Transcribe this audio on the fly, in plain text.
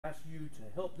ask you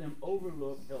to help them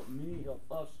overlook, help me, help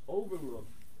us overlook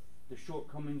the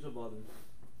shortcomings of others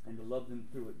and to love them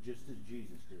through it just as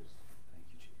Jesus did. Thank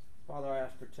you, Jesus. Father, I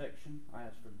ask protection. I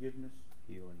ask forgiveness.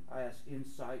 Healing. I ask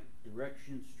insight,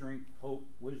 direction, strength, hope,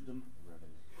 wisdom.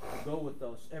 Go with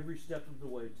us every step of the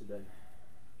way today.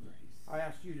 Grace. I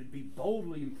ask you to be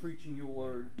boldly in preaching your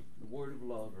word, the word of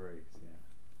love. Grace,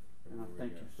 yeah. And I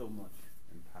thank you so much.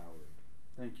 Empowered.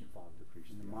 Thank you, Father.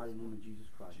 In the mighty name of Jesus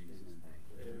Christ. Jesus' Amen. name.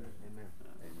 Amen.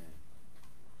 Amen.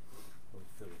 Lord,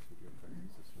 fill us with your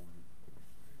presence this morning.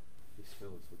 Just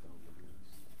fill us with the Holy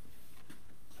Ghost.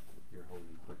 Your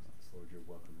holy presence, Lord, you're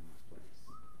welcome in this place.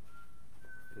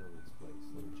 Fill this place,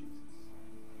 Lord Jesus.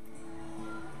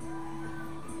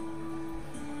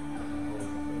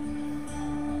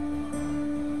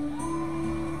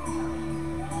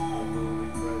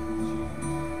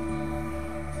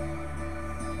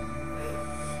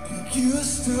 You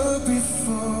stood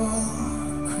before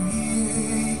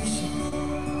creation,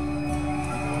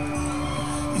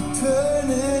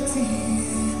 eternity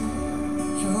in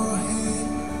your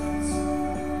hands,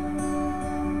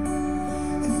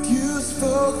 and you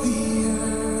spoke the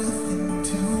earth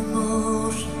into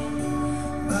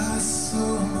motion, my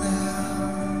soul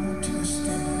now to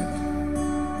stand.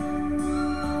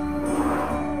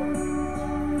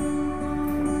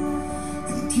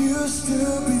 And you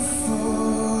stood before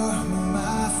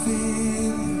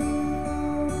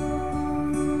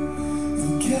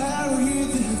carry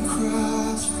the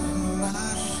cross for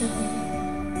my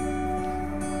shame.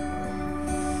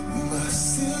 My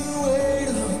sin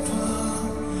weighed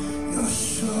upon your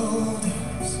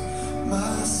shoulders,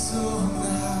 my soul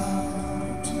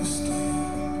now to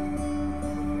stand.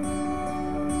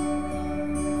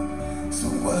 So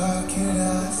what can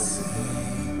I say?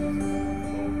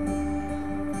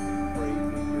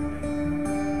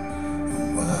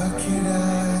 What can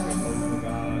I do?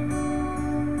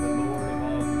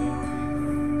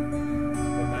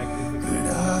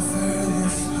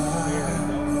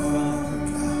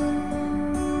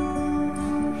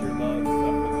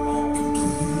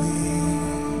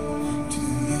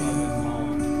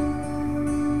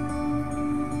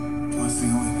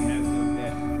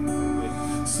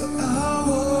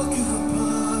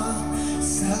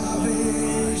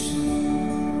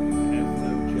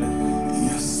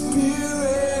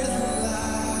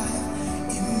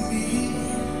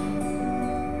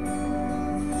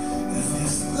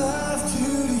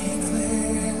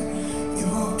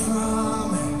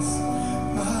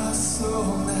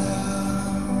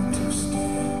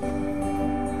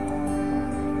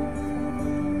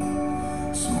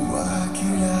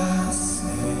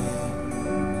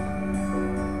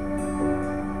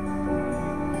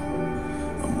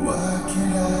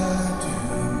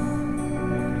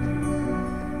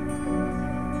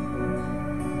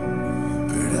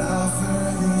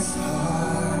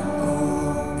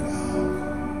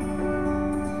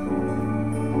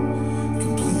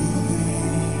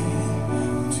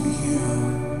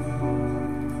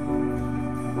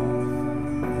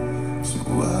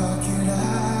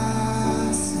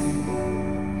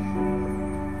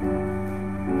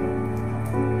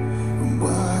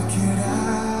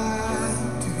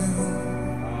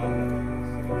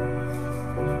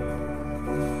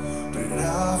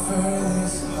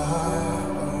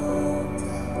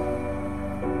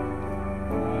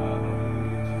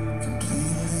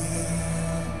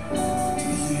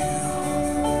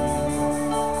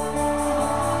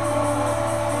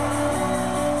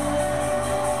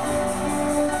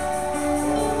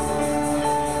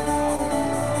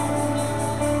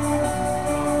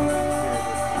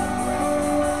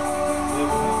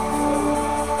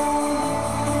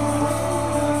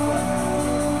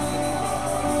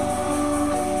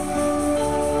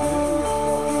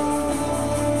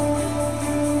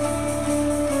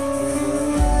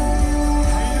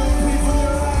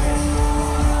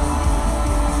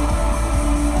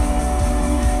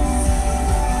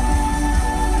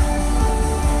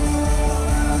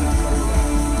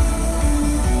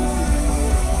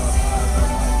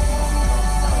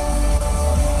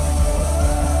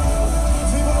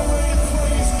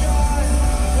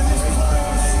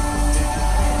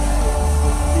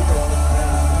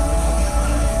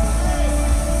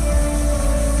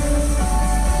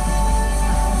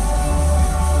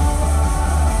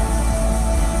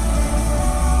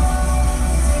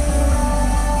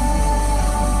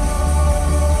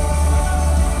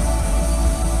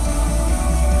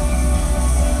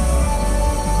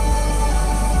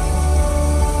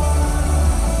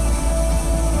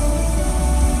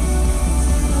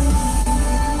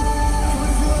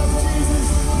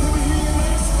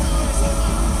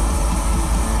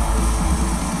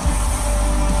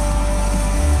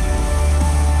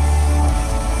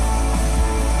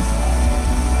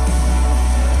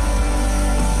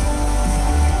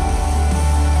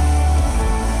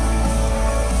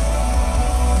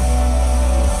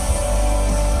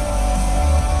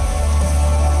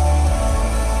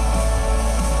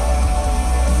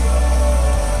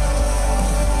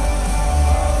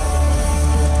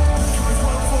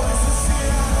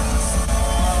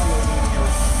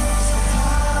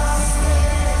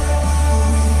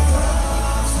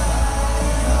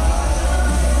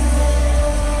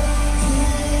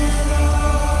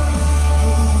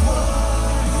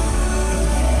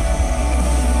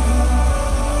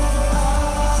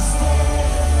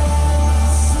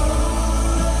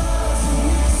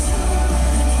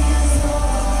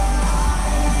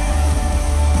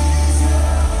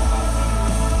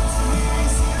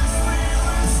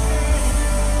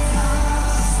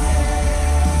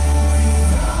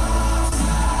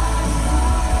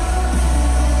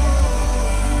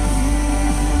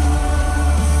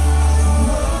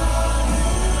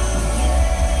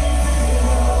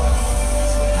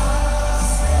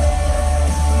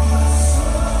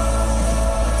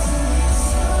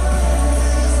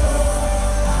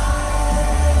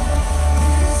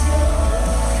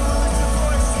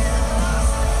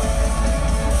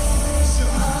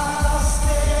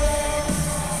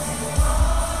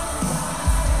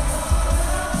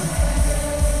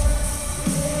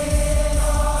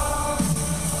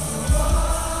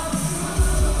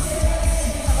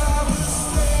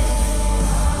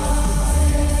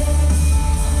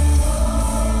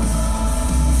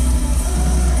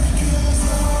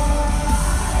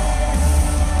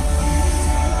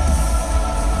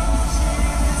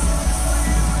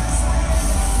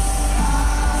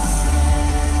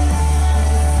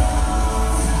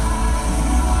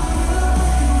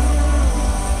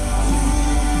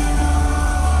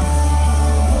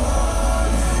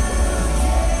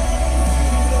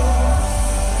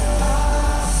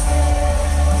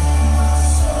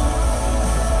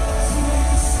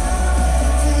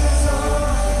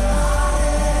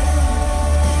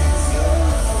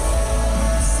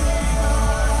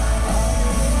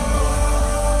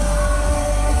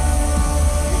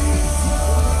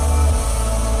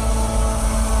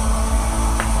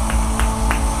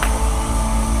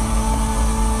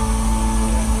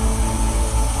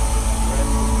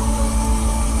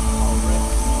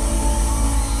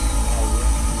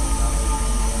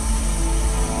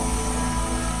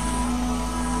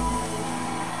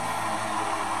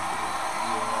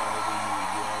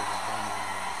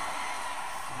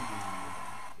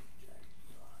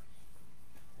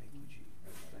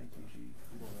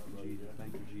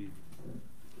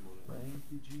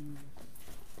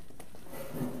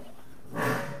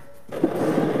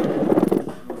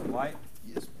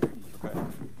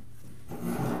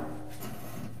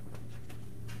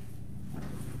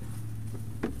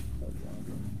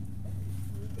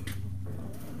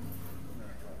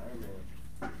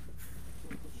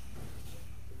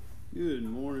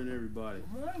 everybody.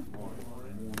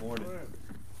 Good morning.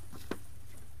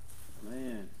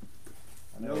 Man,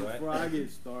 I know, right? before I get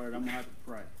started, I'm going to have to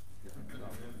pray.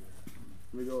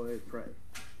 Let me go ahead and pray.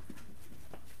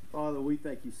 Father, we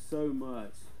thank you so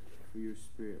much for your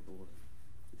spirit, Lord.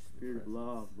 Your spirit of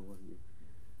love, Lord.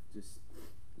 We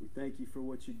thank you for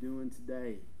what you're doing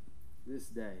today, this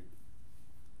day.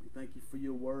 We thank you for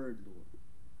your word, Lord.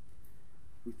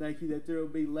 We thank you that there will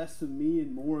be less of me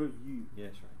and more of you.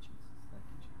 Yes, right, Jesus. Thank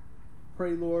you, Jesus.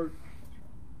 Pray, Lord,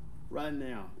 right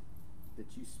now that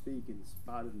you speak in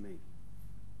spite of me.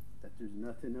 That there's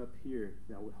nothing up here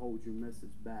that would hold your message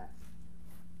back.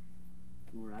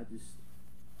 Lord, I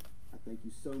thank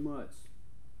you so much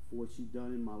for what you've done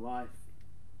in my life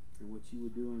and what you will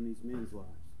do in these men's lives.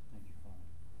 Thank you, Father.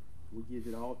 We give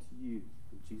it all to you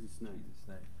in Jesus' name. In Jesus'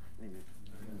 name. Amen.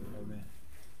 Amen.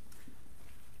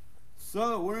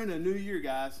 So we're in a new year,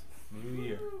 guys. New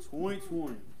year.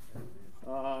 2020.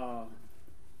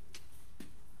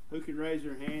 Who can raise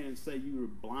their hand and say you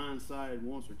were blindsided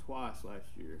once or twice last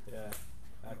year? Yeah,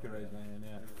 I could raise my hand,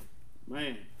 yeah.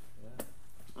 Man, Yeah.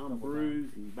 I'm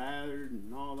bruised and battered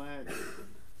and all that.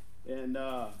 And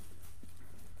I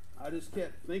just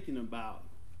kept thinking about,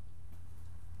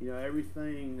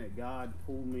 everything that God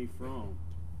pulled me from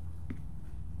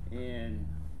and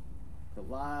the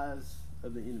lies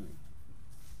of the enemy.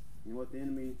 And what the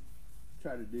enemy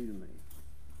tried to do to me.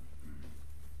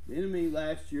 The enemy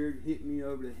last year hit me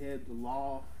over the head with the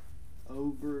law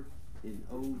over and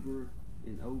over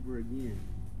and over again.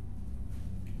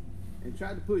 And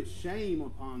tried to put shame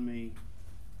upon me.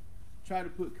 Tried to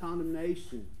put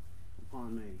condemnation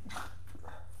upon me.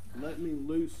 Let me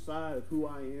lose sight of who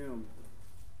I am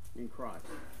in Christ.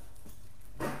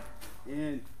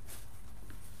 And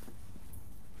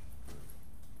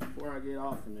before I get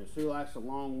off in this, who likes a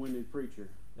long-winded preacher?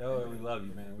 Oh, we love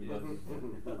you, man. We love you.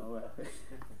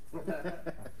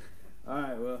 All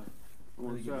right, well, I'm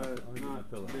going to try Let me get my not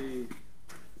pillow. to be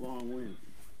long-winded.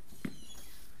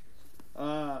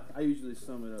 I usually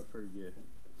sum it up pretty good.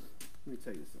 Let me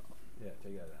take this off. Yeah,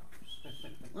 take that out.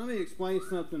 Let me explain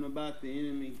something about the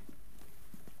enemy,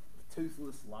 the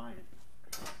toothless lion.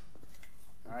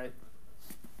 All right?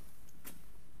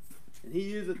 And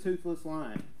he is a toothless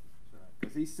lion.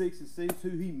 Because he seeks and sees who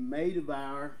he may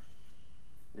devour,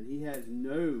 and he has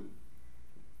no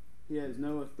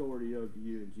authority over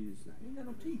you in Jesus' name. He ain't got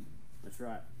no teeth. That's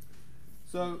right.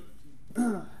 So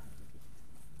we'll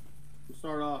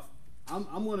start off.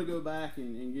 I'm going to go back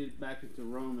and get back into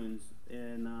Romans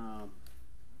and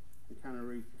kind of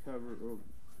recover or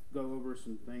go over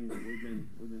some things that we've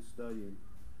been studying.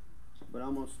 But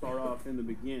I'm going to start off in the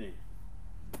beginning.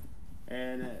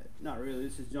 And not really.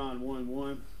 This is John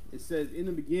 1:1. It says, "In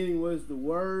the beginning was the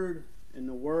Word, and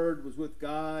the Word was with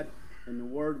God, and the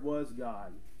Word was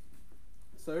God."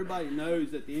 So everybody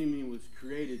knows that the enemy was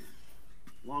created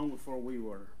long before we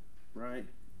were, right?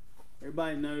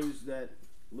 Everybody knows that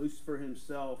Lucifer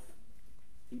himself,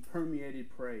 he permeated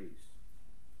praise.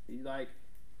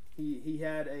 He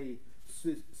had a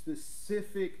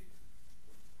specific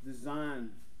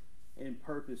design and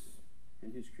purpose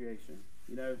in his creation,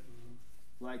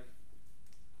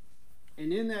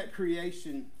 and in that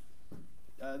creation,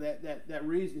 that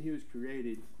reason he was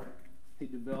created, he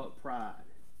developed pride,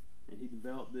 and he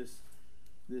developed this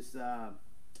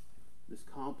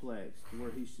complex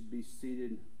where he should be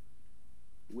seated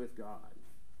with God.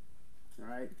 All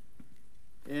right,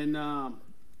 and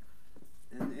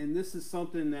this is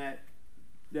something that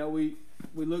we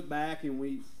look back and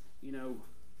we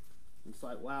it's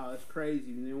like, wow, that's crazy,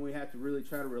 and then we have to really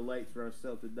try to relate to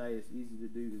ourselves today. It's easy to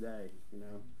do today,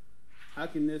 How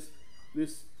can this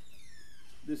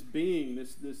being,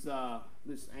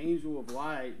 this angel of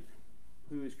light,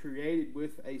 who is created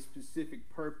with a specific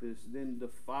purpose, then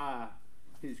defy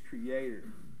his creator?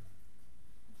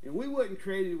 And we wasn't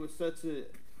created with such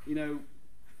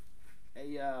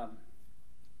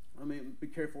be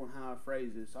careful in how I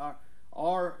phrase this.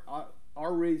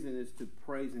 Our reason is to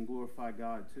praise and glorify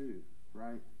God too,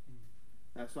 right?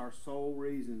 That's our sole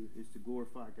reason, is to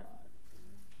glorify God.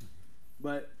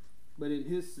 But in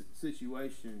his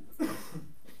situation,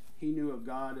 he knew of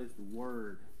God as the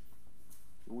Word.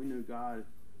 And we knew God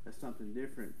as something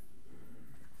different.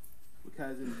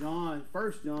 Because in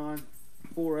 1 John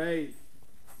 4:8,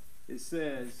 it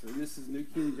says, and this is New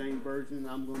King James Version,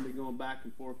 I'm going to be going back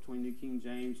and forth between New King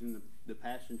James and the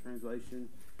Passion Translation.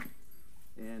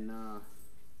 And I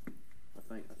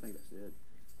think that's it.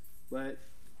 But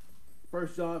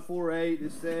 1 John 4:8,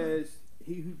 it says,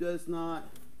 "He who does not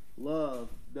love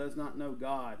does not know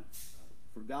God,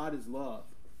 for God is love."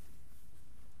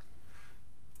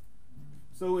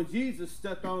 So when Jesus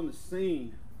stepped on the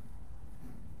scene,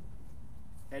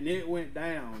 and it went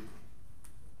down,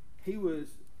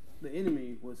 the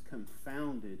enemy was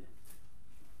confounded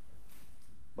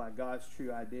by God's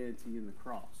true identity in the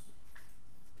cross.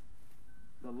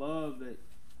 The love that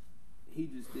he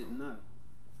just didn't know.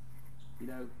 You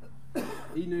know,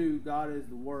 he knew God as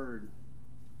the Word.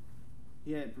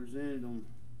 He hadn't presented him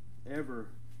ever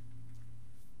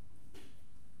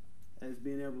as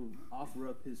being able to offer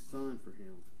up his Son for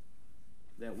him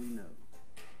that we know.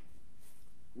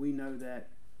 We know that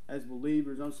as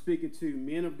believers. I'm speaking to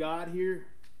men of God here,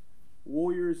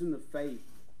 warriors in the faith,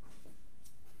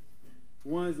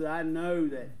 ones that I know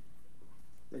that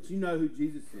you know who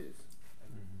Jesus is.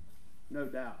 No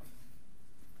doubt.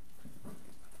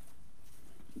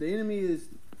 The enemy is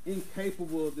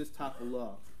incapable of this type of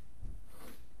love.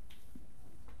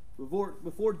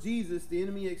 Before Jesus, the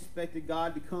enemy expected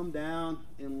God to come down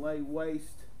and lay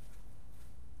waste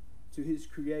to his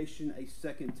creation a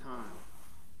second time.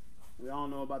 We all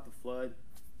know about the flood.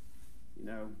 You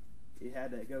know, it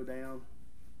had to go down.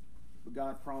 But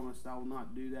God promised, I will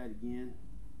not do that again.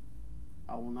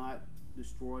 I will not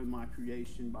destroy my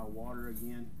creation by water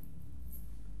again.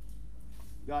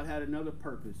 God had another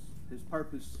purpose. His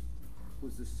purpose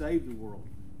was to save the world.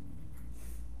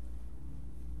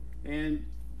 And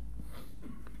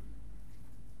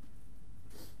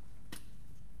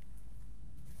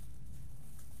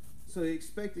so he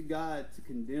expected God to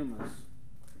condemn us.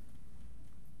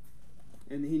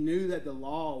 And he knew that the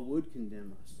law would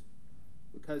condemn us.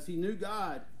 Because he knew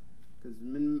God. Because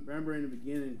remember in the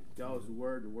beginning, God was the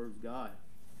Word was God.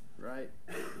 Right?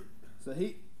 So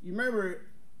you remember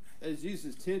as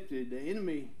Jesus is tempted, the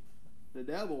enemy, the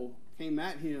devil, came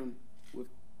at him with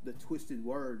the twisted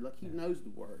word. Like he knows the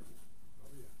word.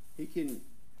 He can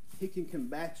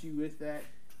combat you with that.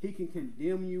 He can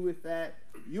condemn you with that.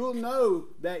 You'll know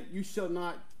that you shall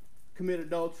not commit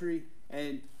adultery.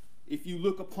 And if you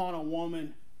look upon a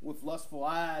woman with lustful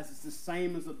eyes, it's the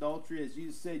same as adultery. As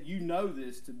Jesus said, you know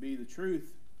this to be the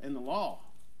truth and the law.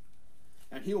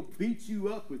 And he'll beat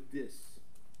you up with this.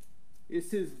 It's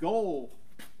his goal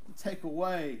to take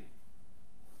away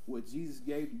what Jesus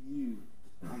gave to you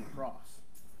on the cross.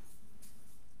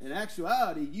 In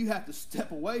actuality, you have to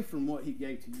step away from what he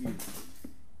gave to you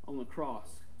on the cross,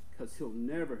 because he'll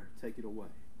never take it away.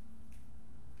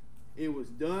 It was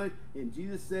done, and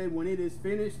Jesus said, when it is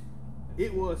finished,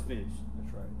 it was finished.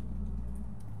 That's right.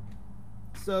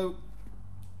 So,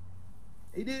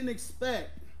 he didn't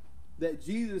expect that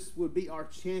Jesus would be our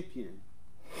champion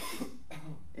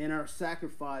and our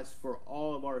sacrifice for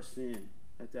all of our sin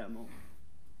at that moment.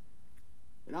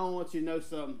 And I want you to know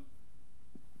something.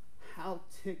 How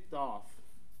ticked off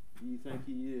do you think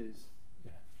he is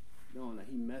knowing that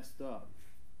he messed up?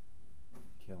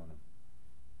 Killing him.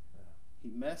 He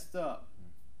messed up.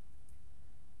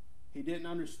 He didn't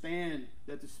understand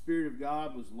that the Spirit of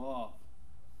God was love,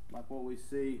 like what we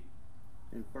see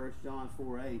in 1 John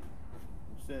 4:8. It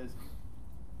says,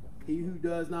 he who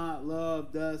does not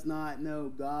love does not know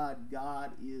God.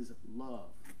 God is love.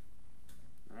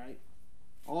 Right?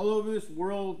 All over this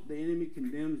world, the enemy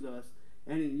condemns us,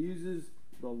 and he uses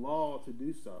the law to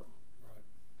do so. Right.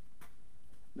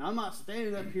 Now, I'm not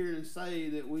standing up here and say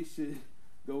that we should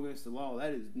go against the law.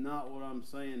 That is not what I'm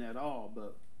saying at all.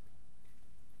 But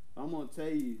I'm going to tell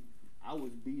you, I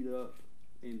was beat up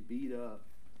and beat up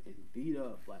and beat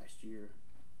up last year.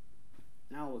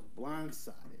 And I was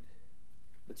blindsided.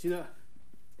 But you know,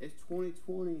 it's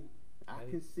 2020. I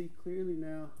can see clearly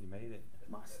now. You made it.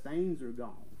 My stains are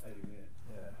gone. Amen.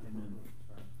 Yeah. Amen.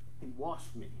 He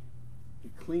washed me. He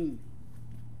cleaned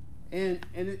me.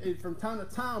 And from time to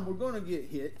time, we're going to get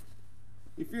hit.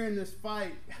 If you're in this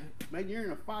fight, maybe you're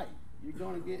in a fight, you're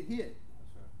going to get hit.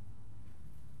 That's right.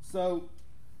 So,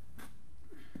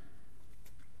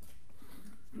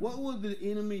 what would the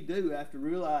enemy do after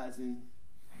realizing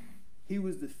he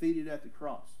was defeated at the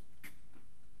cross?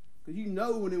 Because you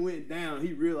know when it went down,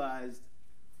 he realized,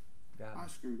 I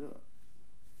screwed up.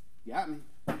 Got me.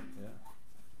 Yeah.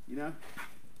 You know?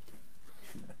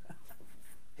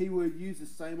 He would use the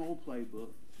same old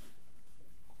playbook.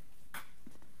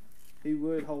 He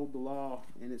would hold the law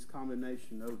and its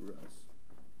condemnation over us.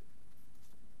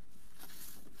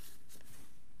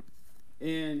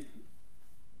 And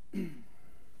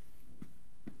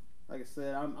like I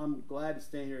said, I'm glad to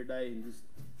stand here today and just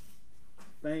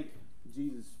thank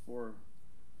Jesus for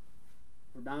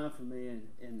dying for me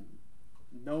and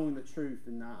knowing the truth.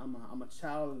 And I'm a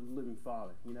child of the living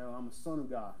Father. You know, I'm a son of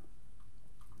God.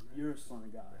 You're a son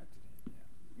of God.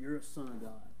 You're a son of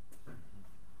God.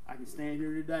 I can stand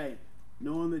here today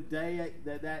knowing the day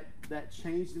that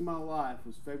changed in my life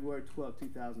was February 12,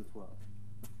 2012.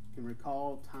 I can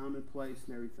recall time and place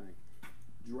and everything.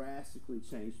 drastically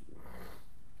changed me.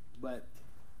 But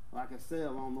like I said,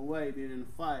 along the way, being in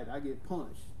a fight, I get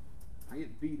punched, I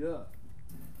get beat up,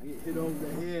 I get hit over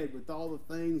the head with all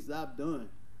the things that I've done,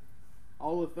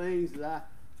 all the things that I,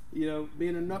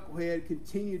 being a knucklehead,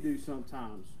 continue to do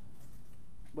sometimes.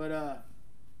 But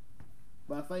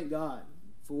I thank God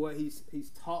for what He's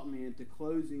taught me into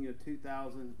closing of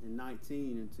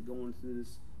 2019 and to going through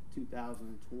this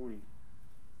 2020.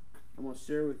 I'm going to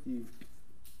share with you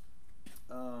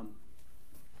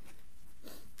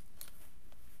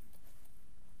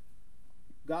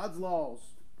God's laws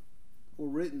were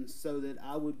written so that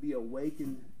I would be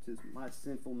awakened to my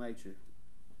sinful nature.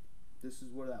 This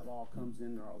is where that law comes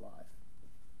into our life.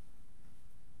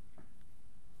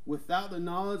 Without the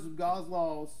knowledge of God's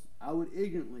laws, I would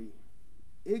ignorantly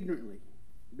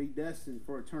be destined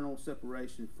for eternal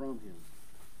separation from Him.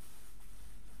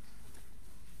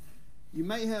 You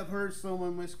may have heard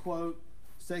someone misquote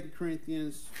 2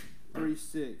 Corinthians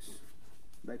 3:6.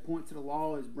 They point to the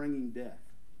law as bringing death.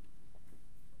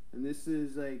 And this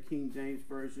is a King James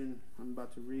Version. I'm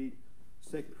about to read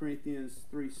 2 Corinthians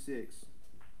 3:6.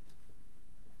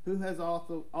 Who has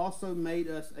also made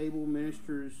us able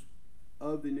ministers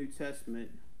of the New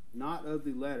Testament, not of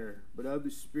the letter, but of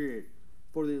the Spirit.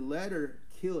 For the letter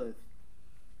killeth,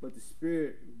 but the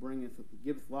Spirit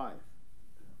giveth life.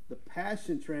 The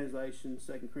Passion Translation,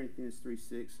 2 Corinthians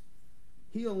 3:6.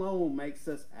 He alone makes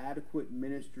us adequate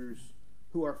ministers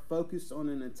who are focused on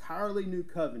an entirely new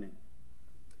covenant.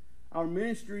 Our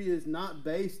ministry is not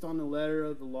based on the letter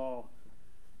of the law,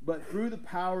 but through the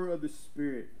power of the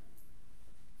Spirit.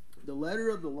 The letter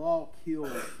of the law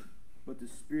kills, but the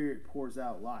Spirit pours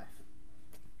out life.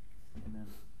 Amen.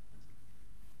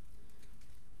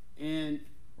 And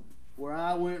where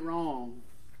I went wrong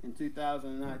in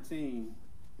 2019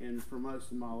 and for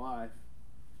most of my life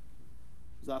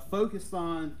is I focused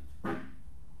on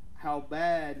how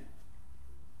bad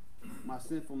my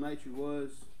sinful nature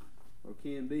was or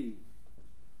can be.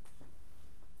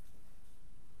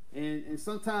 And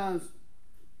sometimes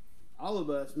all of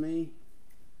us, me,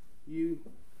 you,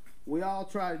 we all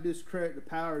try to discredit the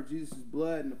power of Jesus'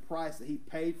 blood and the price that He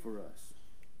paid for us.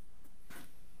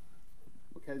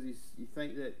 Because you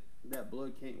think that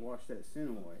blood can't wash that sin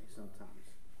away sometimes,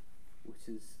 which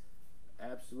is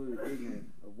absolutely ignorant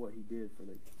of what He did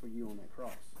for you on that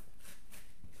cross.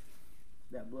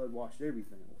 That blood washed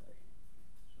everything away.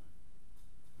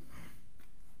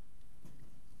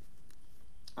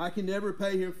 I can never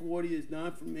pay Him for what He has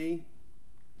done for me.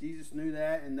 Jesus knew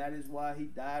that, and that is why He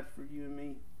died for you and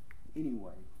me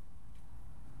anyway.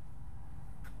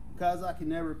 Because I can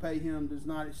never pay Him does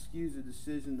not excuse the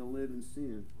decision to live in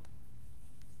sin.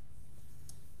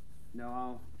 Now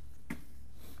I'll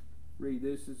read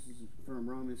this. This is from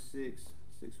Romans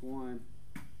 6:1.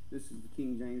 This is the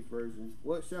King James Version.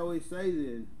 What shall we say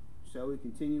then? Shall we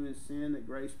continue in sin that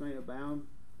grace may abound?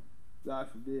 God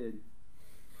forbid.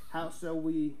 How shall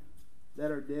we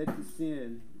that are dead to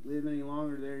sin live any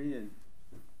longer therein?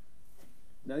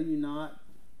 Know you not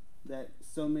that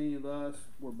so many of us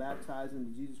were baptized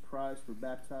into Jesus Christ, were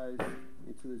baptized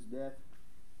into His death?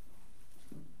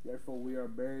 Therefore we are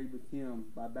buried with Him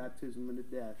by baptism into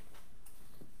death,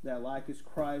 that like as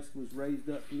Christ was raised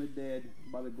up from the dead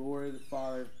by the glory of the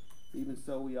Father, even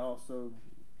so we also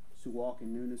should walk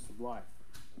in newness of life.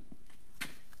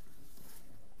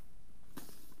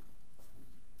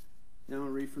 Now I'm going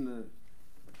to read from the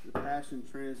Passion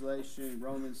Translation,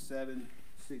 Romans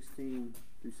 7:16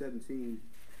 through 17.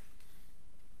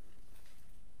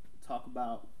 Talk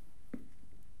about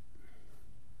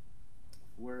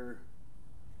where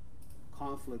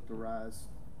conflict arises.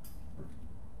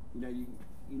 You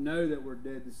know that we're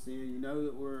dead to sin. You know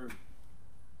that we're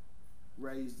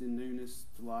raised in newness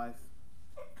to life.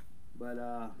 But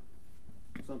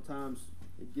sometimes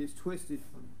it gets twisted.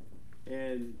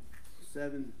 And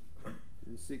 7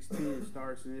 and 16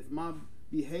 starts, and if my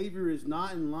behavior is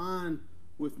not in line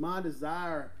with my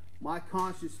desire, my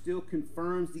conscience still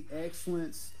confirms the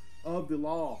excellence of the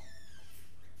law.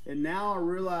 And now I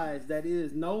realize that it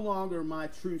is no longer my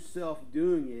true self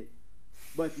doing it,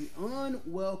 but the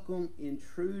unwelcome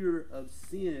intruder of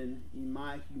sin in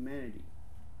my humanity.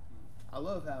 I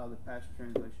love how the Passion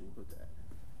Translation put that.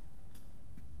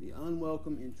 The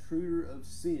unwelcome intruder of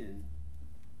sin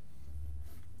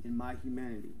in my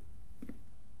humanity.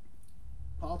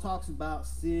 Paul talks about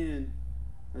sin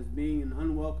as being an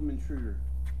unwelcome intruder.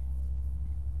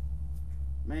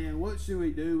 Man, what should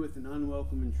we do with an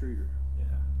unwelcome intruder? Yeah.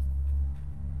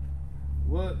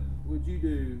 What would you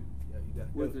do You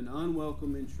with an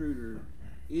unwelcome intruder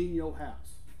in your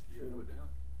house? You gotta go down.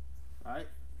 Right?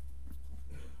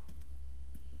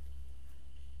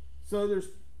 So there's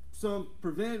some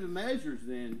preventative measures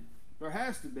then. There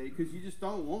has to be, because you just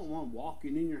don't want one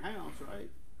walking in your house, right?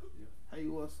 Yeah. Hey,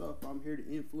 what's up? I'm here to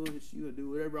influence you and do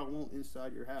whatever I want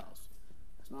inside your house.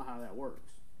 That's not how that works.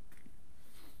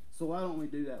 So why don't we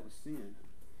do that with sin?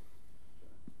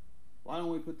 Why don't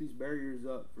we put these barriers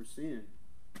up for sin?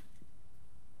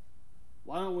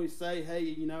 Why don't we say, hey,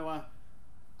 you know,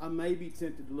 I may be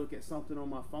tempted to look at something on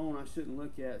my phone I shouldn't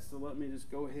look at, so let me just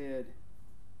go ahead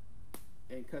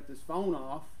and cut this phone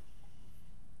off,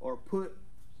 or put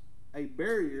a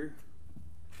barrier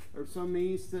or some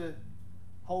means to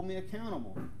hold me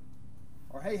accountable.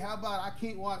 Or hey, how about I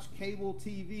can't watch cable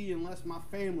TV unless my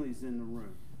family's in the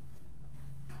room?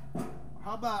 Or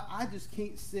how about I just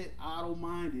can't sit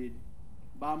idle-minded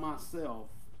by myself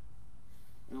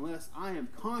unless I am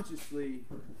consciously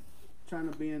trying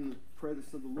to be in the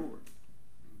presence of the Lord?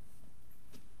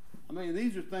 I mean,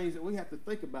 these are things that we have to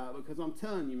think about, because I'm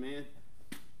telling you, man,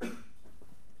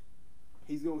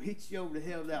 He's going to hit you over the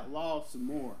head with that law some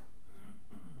more.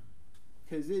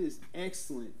 Because it is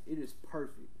excellent. It is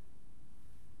perfect.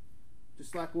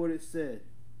 Just like what it said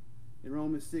in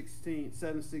Romans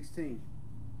 7:16.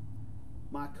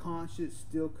 My conscience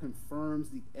still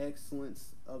confirms the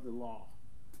excellence of the law.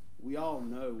 We all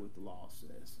know what the law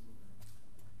says.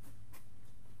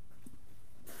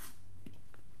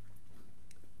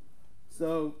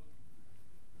 So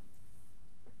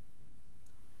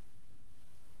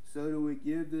do we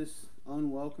give this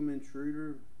unwelcome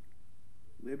intruder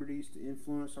liberties to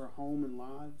influence our home and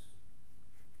lives?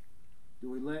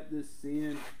 Do we let this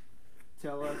sin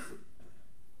tell us,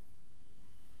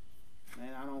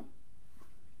 man, I don't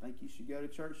think you should go to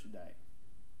church today.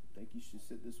 I think you should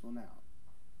sit this one out.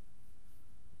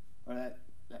 Or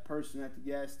that person at the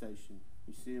gas station,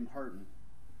 you see them hurting.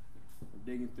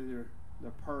 They're digging through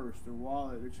their purse, their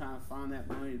wallet. They're trying to find that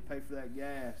money to pay for that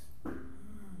gas.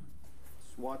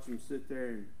 Just watch them sit there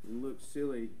and look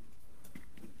silly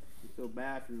and feel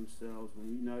bad for themselves when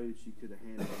you know that you could have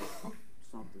handled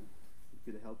something. You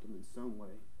could have helped them in some way.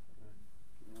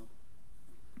 You know?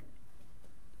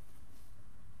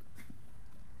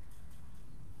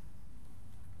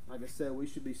 Like I said, we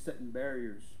should be setting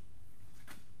barriers.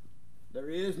 There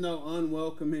is no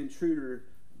unwelcome intruder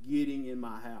getting in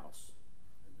my house.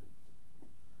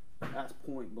 That's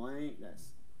point blank.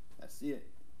 That's it.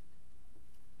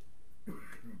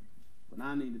 But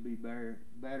I need to be better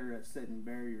at setting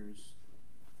barriers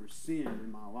for sin in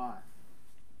my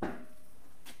life.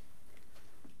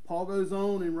 Paul goes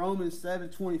on in Romans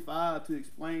 7:25 to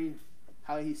explain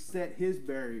how he set his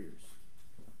barriers.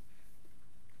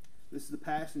 This is the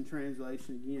Passion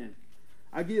Translation again.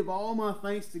 I give all my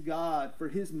thanks to God, for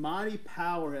his mighty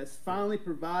power has finally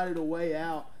provided a way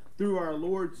out through our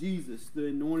Lord Jesus, the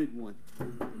Anointed One.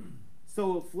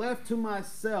 So if left to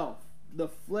myself, the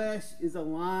flesh is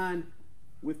aligned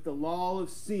with the law of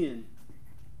sin.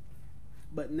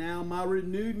 But now my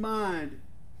renewed mind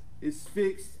is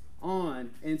fixed on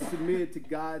and submitted to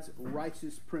God's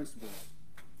righteous principles.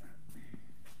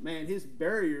 Man, his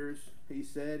barriers, he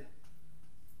said,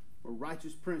 were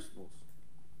righteous principles.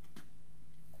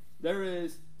 There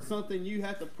is something you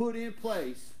have to put in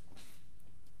place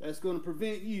that's going to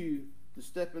prevent you from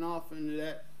stepping off into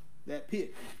that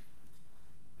pit.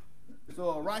 So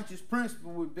a righteous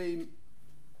principle would be,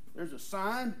 there's a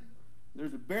sign,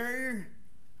 there's a barrier.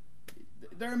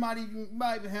 There might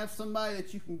even have somebody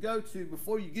that you can go to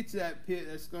before you get to that pit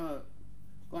that's gonna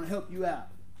help you out.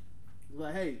 It's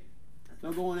like, hey,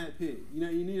 don't go in that pit. You know,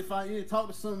 you need to talk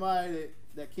to somebody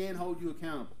that can hold you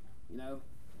accountable. You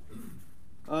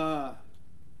know.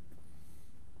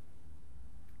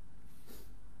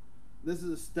 This is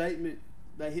a statement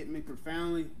that hit me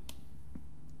profoundly.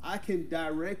 I can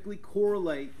directly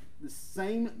correlate the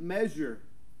same measure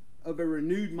of a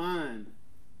renewed mind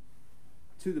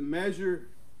to the measure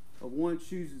of one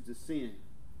chooses to sin.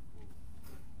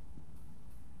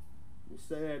 Let me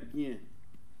say that again.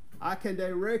 I can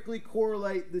directly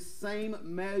correlate the same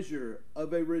measure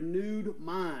of a renewed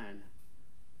mind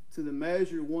to the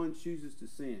measure one chooses to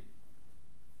sin.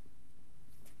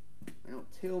 Now,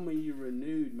 don't tell me you're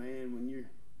renewed, man, when you're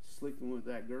sleeping with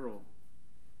that girl.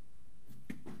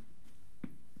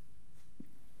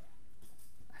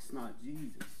 That's not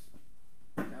Jesus.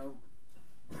 You know?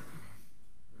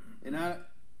 And I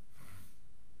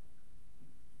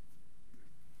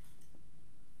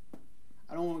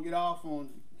don't want to get off on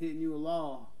hitting you a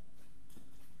law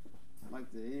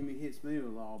like the enemy hits me with a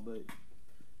law, but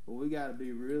we got to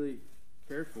be really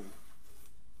careful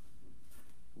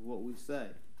with what we say,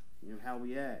 you know, how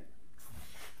we act.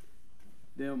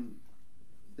 Them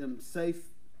safe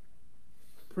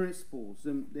principles,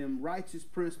 them righteous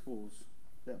principles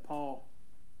that Paul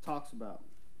talks about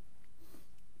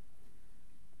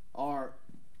are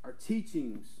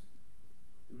teachings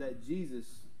that Jesus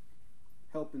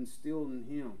helped instill in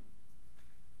him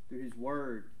through his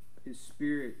word, his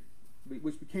spirit,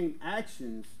 which became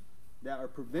actions that are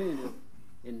preventative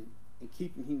in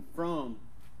keeping him from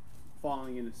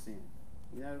falling into sin.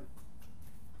 You know?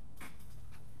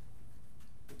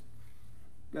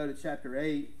 Go to chapter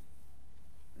 8,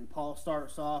 and Paul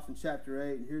starts off in chapter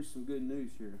 8, and here's some good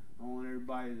news here. I want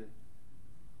everybody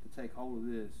to take hold of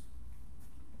this.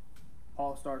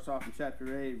 Paul starts off in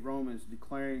chapter 8, Romans,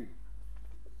 declaring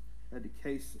that the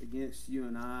case against you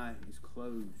and I is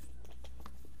closed.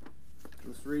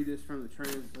 Let's read this from the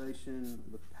translation,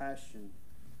 the Passion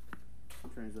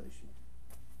Translation.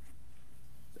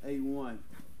 It's 8:1.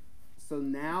 So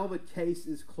now the case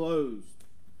is closed.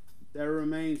 There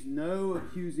remains no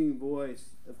accusing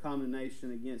voice of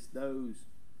condemnation against those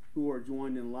who are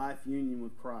joined in life union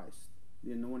with Christ,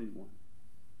 the Anointed One.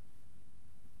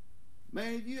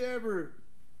 Man, have you ever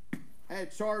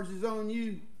had charges on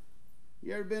you?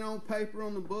 You ever been on paper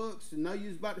on the books and know you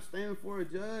was about to stand before a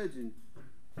judge, and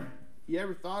you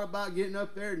ever thought about getting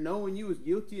up there knowing you was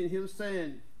guilty and him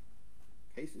saying,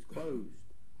 case is closed?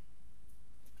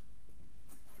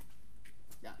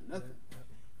 Got nothing.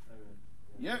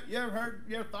 You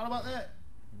ever thought about that?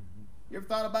 You ever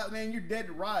thought about, man, you're dead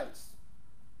to rights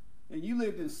and you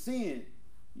lived in sin?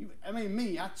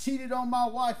 I cheated on my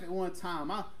wife at one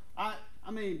time. I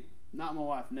mean, not my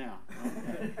wife now.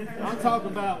 I'm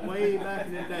talking about way back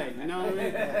in the day. You know what I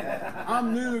mean?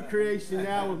 I'm new to creation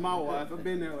now with my wife. I've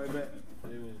been that way,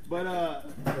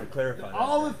 but clarify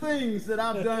all the things that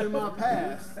I've done in my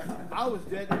past, I was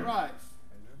dead to rights.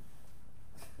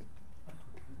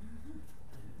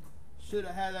 Should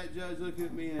have had that judge look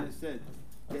at me and said,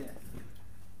 death.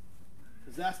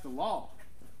 Because that's the law.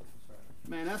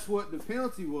 Man, that's what the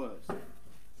penalty was.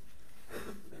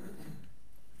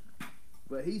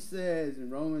 But he says in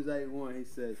Romans 8:1, he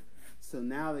says, so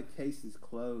now the case is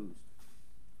closed.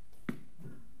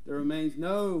 There remains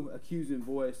no accusing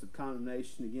voice of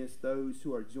condemnation against those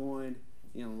who are joined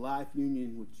in life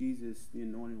union with Jesus, the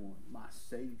Anointed One, my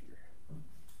Savior.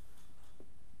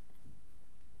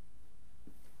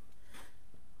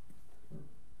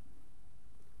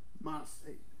 My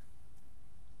Savior.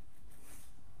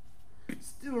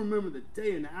 Still remember the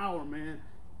day and the hour, man.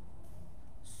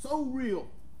 So real.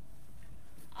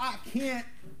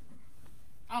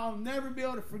 I'll never be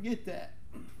able to forget that.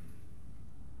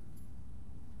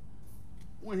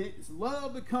 When his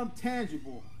love become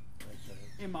tangible,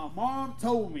 and my mom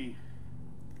told me,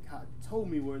 God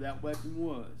told me where that weapon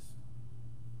was.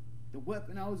 The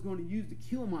weapon I was going to use to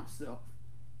kill myself.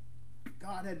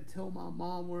 God had to tell my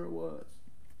mom where it was.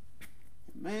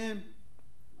 Man,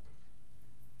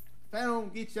 if that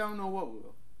don't get you, I don't know what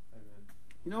will. Amen.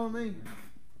 You know what I mean?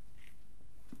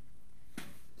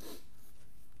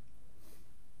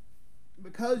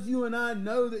 Because you and I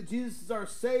know that Jesus is our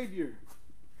Savior,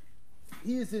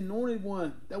 He is the Anointed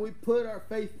One that we put our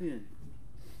faith in,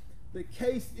 the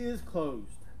case is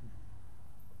closed.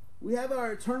 We have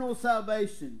our eternal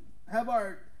salvation.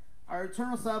 Our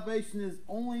eternal salvation is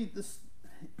only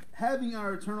having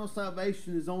our eternal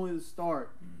salvation is only the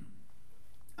start.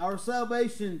 Our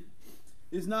salvation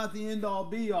is not the end all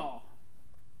be all.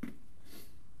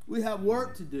 We have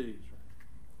work to do.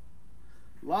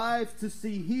 Lives to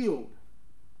see healed.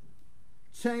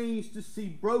 Chains to see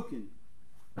broken.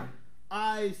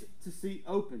 Eyes to see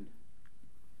opened.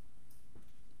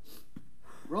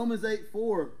 Romans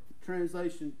 8:4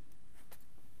 translation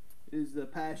is the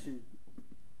Passion.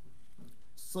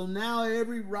 So now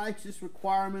every righteous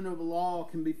requirement of the law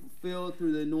can be fulfilled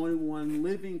through the Anointed One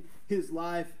living His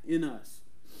life in us.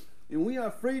 And we are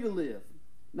free to live,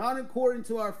 not according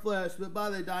to our flesh, but by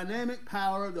the dynamic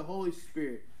power of the Holy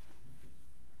Spirit.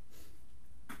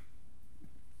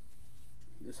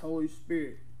 This Holy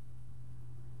Spirit.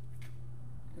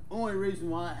 The only reason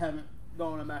why I haven't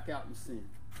gone back out in sin.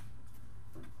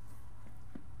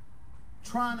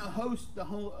 Trying to host the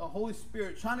Holy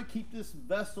Spirit, trying to keep this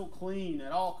vessel clean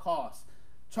at all costs,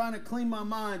 trying to clean my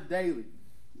mind daily.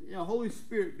 You know, Holy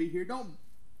Spirit be here. Don't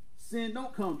sin,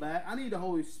 don't come back. I need the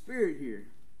Holy Spirit here.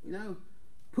 You know,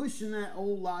 pushing that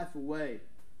old life away,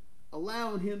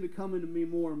 allowing Him to come into me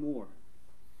more and more.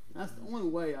 That's the only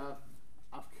way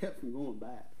I've kept from going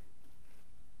back.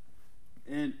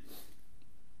 And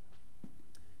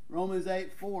Romans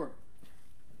 8:4.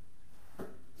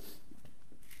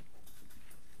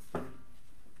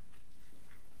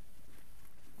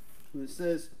 It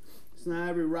says, so now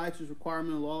every righteous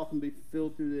requirement of law can be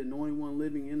fulfilled through the Anointed One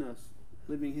living in us,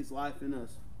 living His life in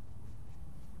us.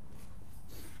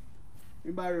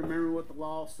 Anybody remember what the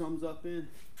law sums up in?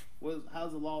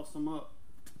 How's the law sum up?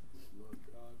 Love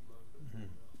God, love everyone else.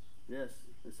 Yes,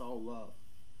 it's all love.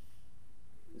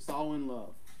 It's all in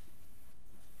love.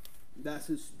 That's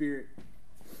His Spirit.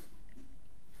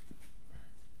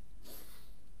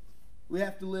 We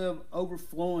have to live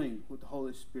overflowing with the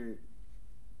Holy Spirit.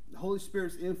 The Holy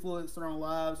Spirit's influence in our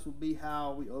lives will be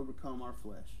how we overcome our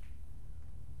flesh.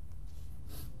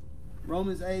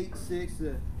 Romans 8:6,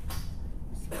 the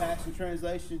Passion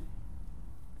Translation.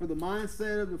 For the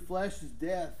mindset of the flesh is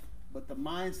death, but the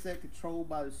mindset controlled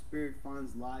by the Spirit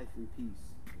finds life and peace.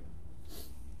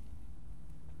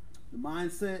 The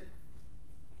mindset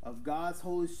of God's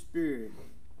Holy Spirit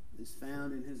is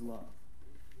found in His love.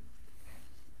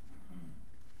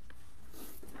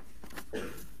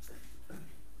 It's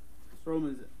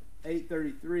Romans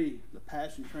 8:33, the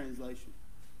Passion Translation.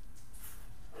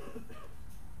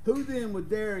 Who then would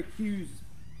dare accuse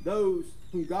those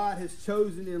whom God has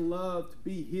chosen in love to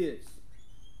be His?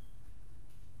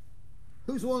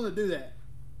 Who's willing to do that?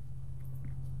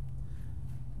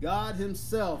 God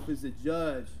Himself is the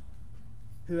judge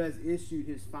who has issued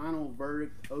His final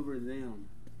verdict over them.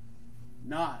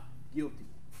 Not guilty.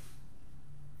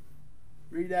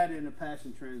 Read that in the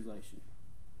Passion Translation.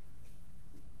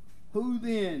 Who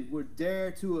then would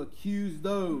dare to accuse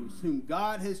those whom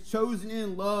God has chosen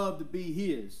in love to be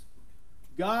His?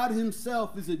 God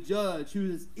Himself is a judge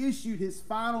who has issued His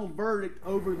final verdict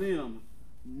over them.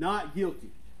 Not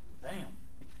guilty. Bam.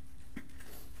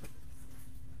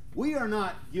 We are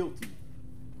not guilty.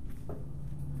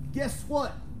 Guess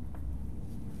what?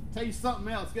 Tell you something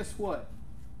else. Guess what?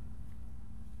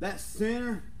 That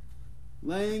sinner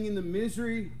laying in the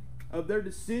misery of their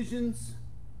decisions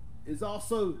is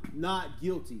also not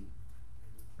guilty.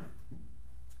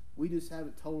 We just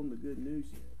haven't told them the good news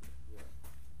yet.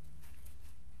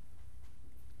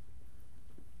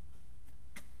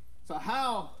 So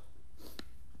how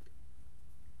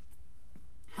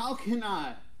can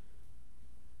I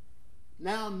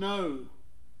now know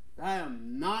that I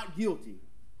am not guilty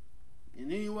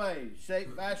in any way,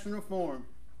 shape, fashion, or form,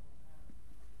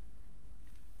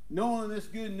 knowing this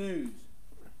good news?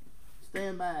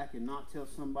 Stand back and not tell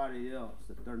somebody else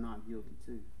that they're not guilty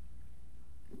too.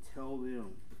 And tell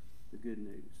them the good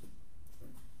news.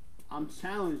 I'm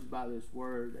challenged by this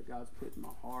word that God's put in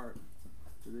my heart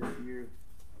for this year,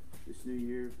 this new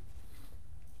year.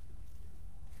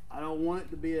 I don't want it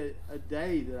to be a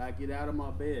day that I get out of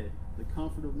my bed, the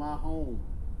comfort of my home,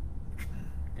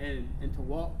 and to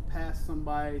walk past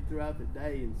somebody throughout the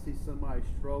day and see somebody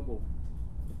struggle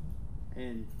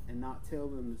and not tell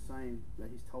them the same that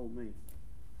He's told me.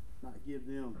 Not give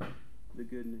them the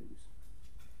good news.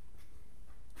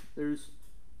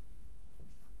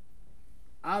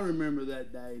 I remember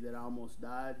that day that I almost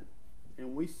died,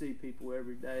 and we see people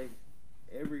every day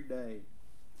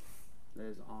that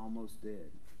is almost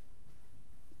dead.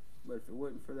 But if it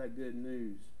wasn't for that good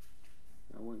news,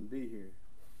 I wouldn't be here.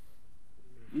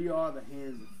 We are the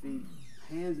hands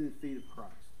and feet of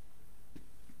Christ.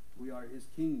 We are His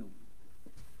kingdom.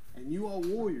 And you are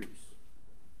warriors.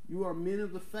 You are men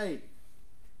of the faith.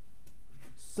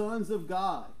 Sons of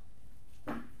God.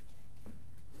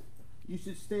 You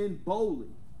should stand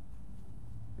boldly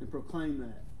and proclaim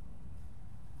that.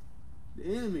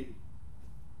 The enemy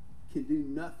can do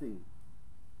nothing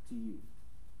to you.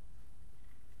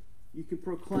 You can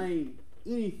proclaim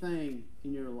anything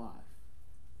in your life.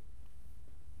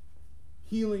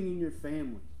 Healing in your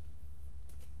family.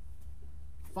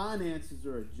 Finances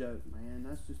are a joke, man.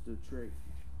 That's just a trick.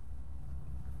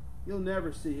 You'll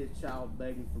never see his child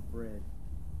begging for bread.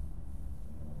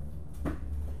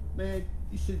 Man,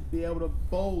 you should be able to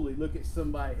boldly look at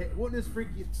somebody. Hey, wouldn't this freak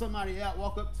somebody out,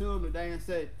 walk up to them today and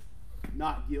say,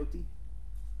 not guilty?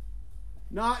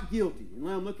 Not guilty. And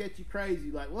let them look at you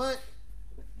crazy like, what?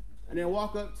 And then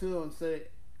walk up to them and say,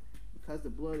 because the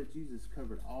blood of Jesus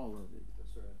covered all of it.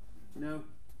 That's right. You know?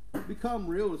 Become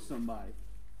real with somebody.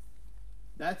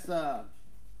 That's, I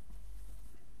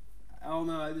don't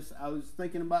know, I was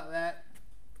thinking about that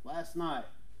last night.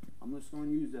 I'm just going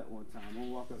to use that one time. I'm going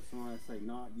to walk up to somebody and say,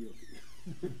 not guilty.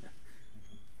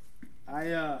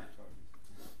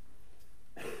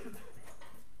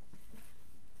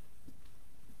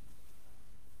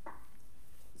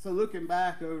 So looking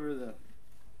back over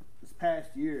this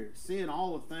past year, seeing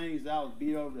all the things that I was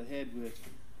beat over the head with,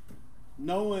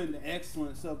 knowing the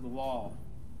excellence of the law.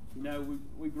 You know,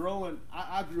 we growing.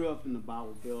 I grew up in the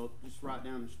Bible Belt, just right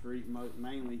down the street,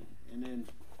 mainly, and then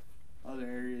other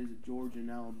areas of Georgia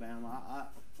and Alabama.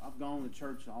 I've gone to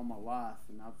church all my life,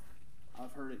 and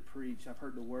I've heard it preached. I've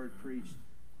heard the word preached,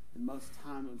 and most of the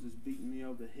time it was just beating me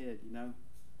over the head, you know.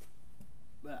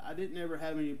 But I didn't ever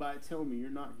have anybody tell me you're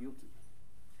not guilty.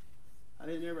 I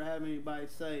didn't ever have anybody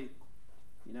say,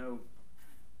 you know,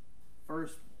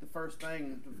 the first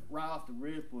thing right off the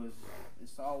rip was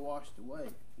it's all washed away.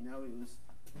 You know, it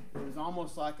was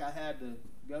almost like I had to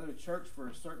go to church for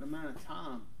a certain amount of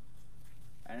time,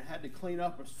 and I had to clean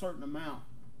up a certain amount.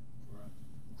 Right.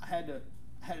 I had to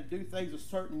do things a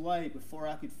certain way before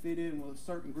I could fit in with a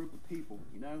certain group of people.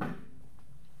 You know,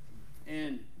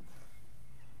 and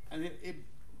it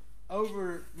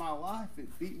over my life,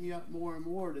 it beat me up more and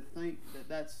more to think that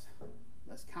that's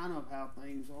kind of how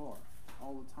things are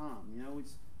all the time. You know,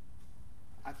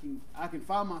 I can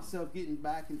find myself getting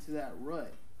back into that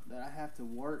rut that I have to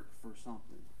work for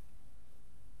something.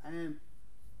 And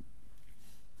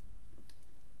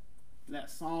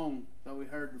that song that we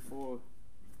heard before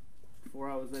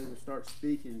I was able to start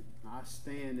speaking, I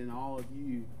stand in awe of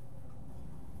you,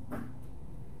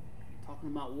 talking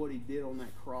about what he did on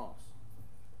that cross.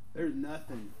 There's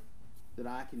nothing that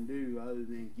I can do other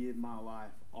than give my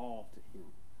life all to him.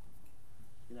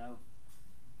 You know,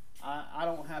 I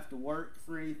don't have to work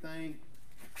for anything,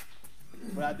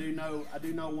 but I do know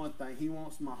one thing. He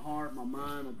wants my heart, my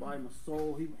mind, my body, my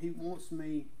soul. He wants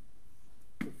me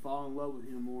to fall in love with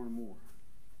him more and more.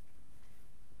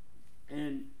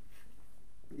 And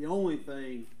the only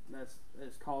thing that's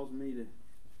caused me to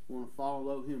want to fall in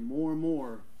love with him more and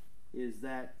more is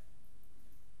that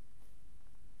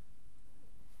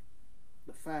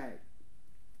the fact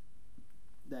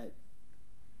that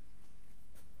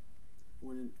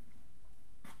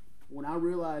when I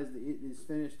realized that it is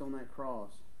finished on that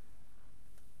cross,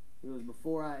 it was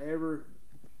before I ever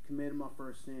committed my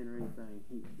first sin or anything.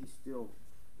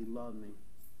 He loved me.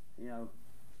 You know,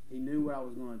 he knew what I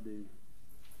was going to do.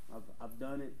 I've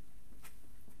done it.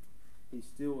 He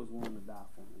still was willing to die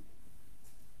for me.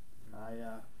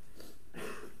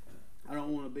 I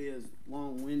don't want to be as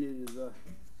long-winded as I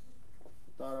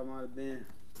thought I might have been.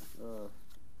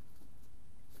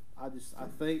 I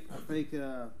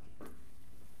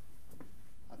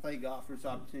thank God for this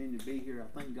opportunity to be here. I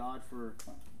thank God for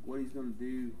what he's going to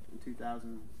do in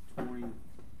 2020.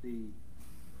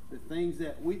 The things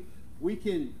that we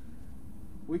can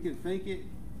think it,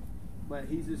 but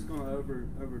he's just going to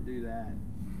overdo that.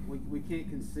 We can't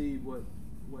conceive what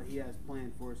he has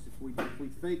planned for us. If we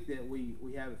think that we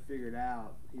have it figured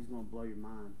out, he's going to blow your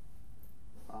mind.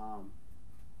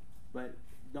 But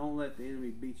don't let the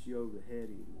enemy beat you over the head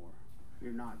anymore.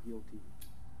 You're not guilty.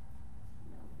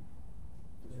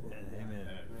 Amen.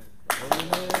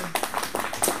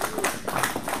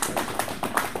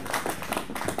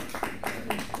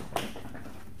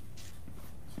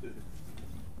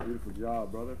 Beautiful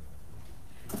job, brother.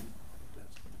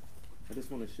 I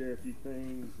just want to share a few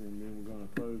things, and then we're going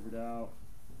to close it out.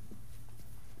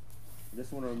 I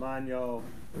just want to remind y'all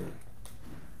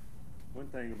one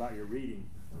thing about your reading.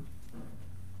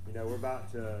 You know, we're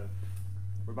about to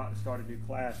start a new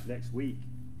class next week.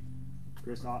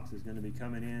 Chris Ox is going to be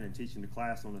coming in and teaching the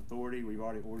class on authority. We've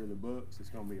already ordered the books. It's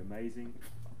going to be amazing.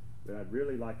 But I'd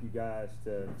really like you guys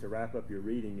to wrap up your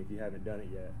reading if you haven't done it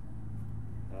yet.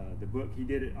 The book, he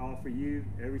did it all for you.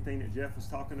 Everything that Jeff was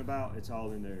talking about, it's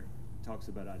all in there. It talks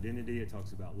about identity. It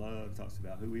talks about love. It talks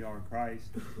about who we are in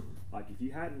Christ. Like, if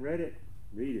you hadn't read it,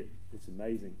 read it. It's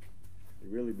amazing. It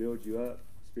really builds you up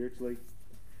spiritually.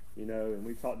 You know, and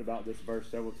we've talked about this verse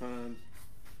several times.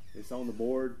 It's on the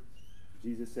board.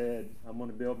 Jesus said, I'm going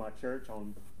to build my church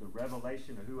on the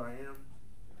revelation of who I am,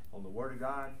 on the Word of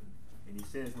God. And he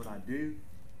says, when I do,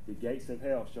 the gates of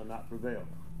hell shall not prevail.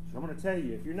 So I'm going to tell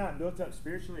you, if you're not built up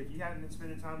spiritually, if you haven't been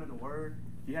spending time in the Word,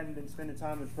 if you haven't been spending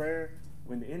time in prayer,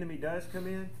 when the enemy does come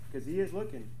in, because he is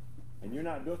looking, and you're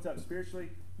not built up spiritually,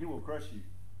 he will crush you.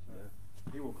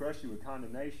 He will crush you with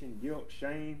condemnation, guilt,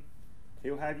 shame.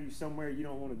 He'll have you somewhere you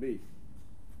don't want to be.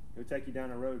 He'll take you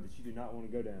down a road that you do not want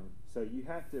to go down. So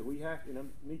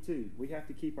me too, we have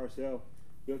to keep ourselves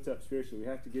built up spiritually. We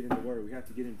have to get in the Word. We have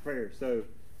to get in prayer. So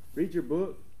read your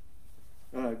book.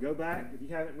 Go back. If you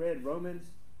haven't read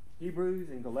Romans, Hebrews,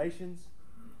 and Galatians,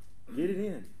 get it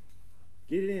in.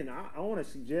 Get it in. I want to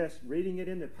suggest reading it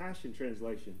in the Passion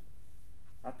Translation.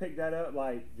 I picked that up,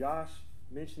 like Josh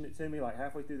mentioned it to me like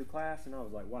halfway through the class, and I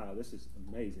was like, wow, this is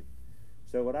amazing.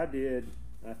 So what I did,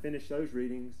 I finished those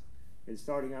readings, and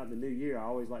starting out in the new year, I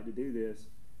always like to do this.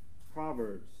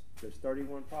 Proverbs. There's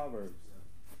 31 Proverbs.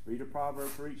 Read a proverb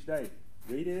for each day.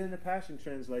 Read it in the Passion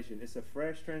Translation. It's a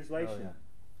fresh translation. Oh,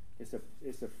 yeah.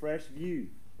 It's a fresh view,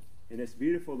 and it's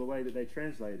beautiful the way that they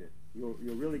translate it. You'll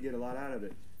really get a lot out of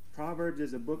it. Proverbs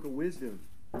is a book of wisdom.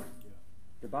 Yeah.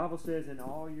 The Bible says, in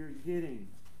all you're getting,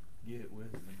 Get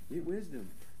wisdom. get wisdom.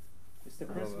 It's the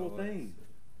principal thing.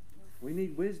 We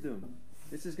need wisdom.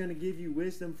 This is going to give you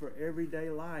wisdom for everyday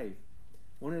life.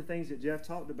 One of the things that Jeff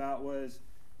talked about was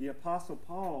the Apostle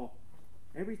Paul.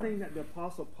 Everything that the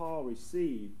Apostle Paul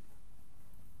received,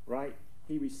 right,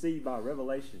 he received by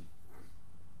revelation.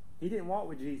 He didn't walk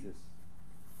with Jesus.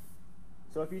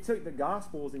 So if you took the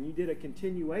Gospels and you did a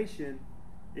continuation,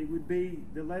 it would be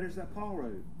the letters that Paul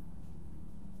wrote,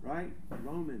 right?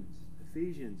 Romans,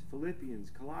 Ephesians, Philippians,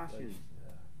 Colossians,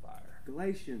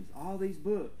 Galatians, all these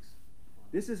books.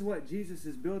 This is what Jesus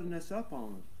is building us up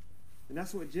on. And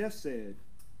that's what Jeff said.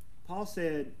 Paul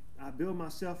said, I build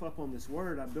myself up on this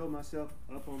word, I build myself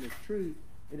up on this truth,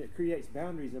 and it creates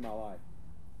boundaries in my life.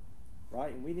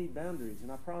 Right? And we need boundaries.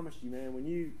 And I promise you, man, when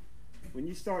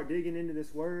you start digging into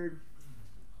this word,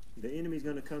 the enemy's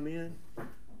going to come in.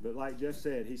 But like Jeff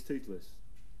said, he's toothless.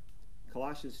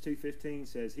 Colossians 2:15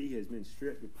 says he has been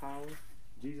stripped of power.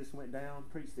 Jesus went down,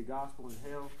 preached the gospel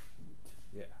in hell.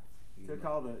 Yeah.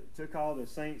 Took all the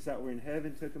saints that were in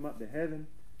heaven, took them up to heaven.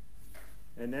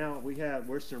 And now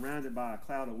we're surrounded by a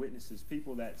cloud of witnesses,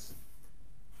 people that's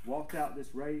walked out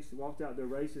this race, walked out their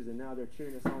races, and now they're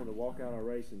cheering us on to walk out our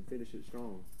race and finish it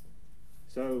strong.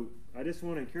 So I just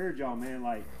want to encourage y'all, man,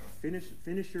 like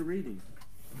finish your reading.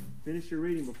 Finish your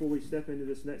reading before we step into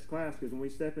this next class, because when we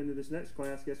step into this next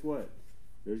class, guess what?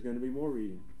 There's going to be more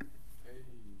reading.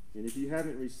 And if you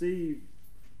haven't received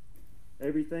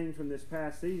everything from this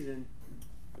past season,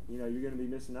 you know, you're going to be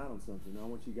missing out on something. I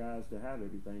want you guys to have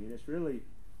everything. And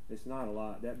it's not a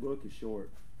lot. That book is short.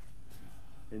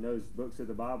 And those books of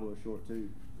the Bible are short too.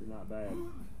 They're not bad.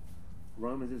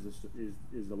 Romans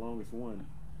is the longest one.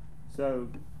 So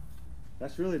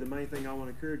that's really the main thing I want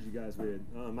to encourage you guys with.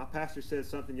 My pastor said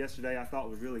something yesterday I thought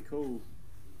was really cool.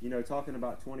 You know, talking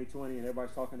about 2020 and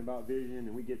everybody's talking about vision,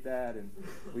 and we get that. And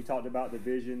we talked about the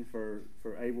vision for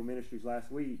Able Ministries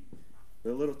last week.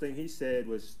 The little thing he said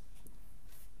was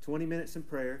 20 minutes in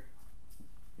prayer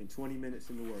and 20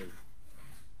 minutes in the Word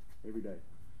every day.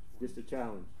 Just a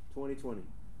challenge. 2020.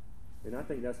 And I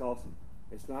think that's awesome.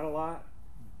 It's not a lot.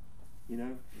 You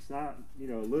know, it's not, you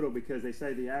know, a little, because they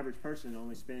say the average person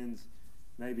only spends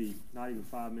maybe not even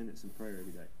 5 minutes in prayer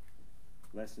every day.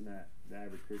 Less than that, the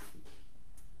average Christian.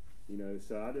 You know,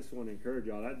 so I just want to encourage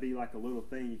y'all. That'd be like a little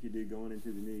thing you could do going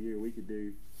into the new year. We could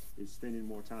do is spending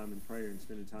more time in prayer and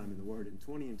spending time in the Word. And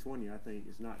 20 and 20, I think,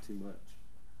 is not too much.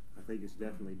 I think it's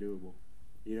definitely doable.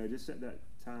 You know, just set that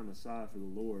time aside for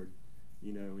the Lord.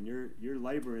 You know, and your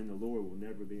labor in the Lord will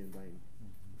never be in vain.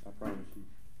 I promise you.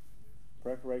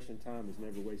 Preparation time is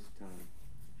never wasted time.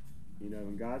 You know,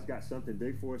 and God's got something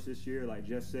big for us this year. Like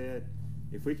Jeff said,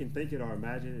 if we can think it or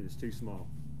imagine it, it's too small.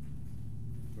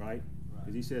 Right?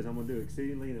 Because he says, I'm going to do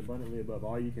exceedingly and abundantly above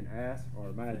all you can ask or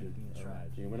imagine. That's right.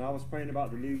 And when I was praying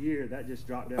about the new year, that just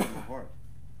dropped down in my heart.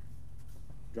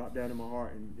 Dropped down in my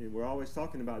heart. And we're always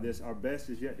talking about this. Our best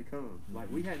is yet to come.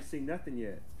 Like, we hadn't seen nothing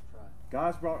yet. Right.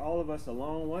 God's brought all of us a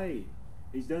long way.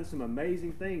 He's done some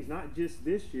amazing things, not just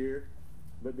this year,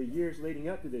 but the years leading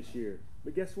up to this year.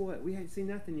 But guess what? We hadn't seen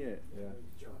nothing yet. Yeah.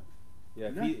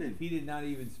 Yeah, if he did not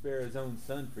even spare his own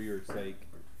son for your sake,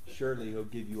 surely he'll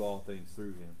give you all things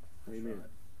through him. Amen.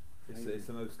 It's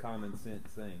the most common sense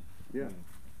thing. Yeah.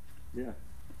 Yeah.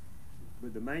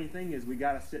 But the main thing is we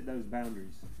got to set those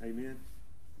boundaries. Amen.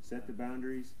 Set the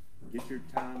boundaries. Get your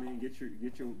time in. Get your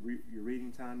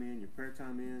reading time in. Your prayer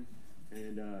time in.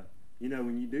 And you know,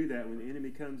 when you do that, when the enemy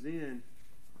comes in,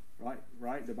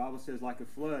 right. The Bible says, like a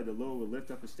flood, the Lord will lift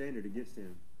up a standard against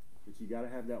him. But you got to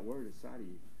have that word inside of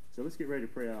you. So let's get ready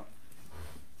to pray out.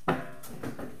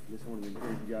 Just wanted to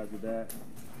encourage you guys with that.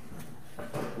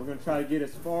 We're going to try to get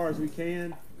as far as we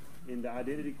can in the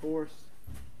identity course.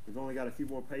 We've only got a few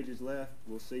more pages left.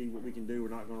 We'll see what we can do. We're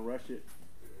not going to rush it.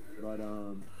 But,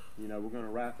 you know, we're going to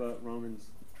wrap up Romans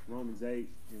 8,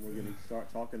 and we're going to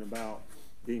start talking about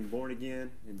being born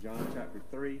again in John chapter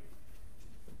 3. And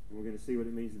we're going to see what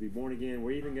it means to be born again.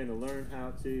 We're even going to learn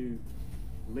how to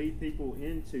lead people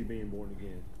into being born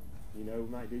again. You know, we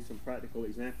might do some practical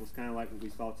examples, kind of like what we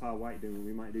saw Todd White doing.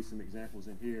 We might do some examples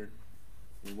in here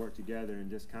and work together and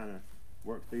just kind of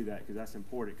work through that, because that's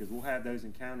important, because we'll have those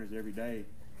encounters every day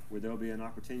where there'll be an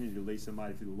opportunity to lead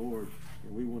somebody to the Lord,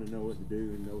 and we want to know what to do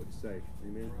and know what to say.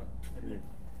 Amen? Amen.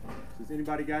 So has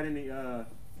anybody got any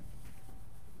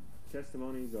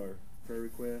testimonies or prayer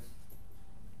requests?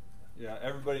 Yeah,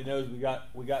 everybody knows we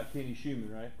got Kenny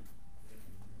Schumann, right?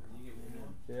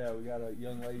 Yeah, we got a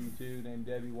young lady too named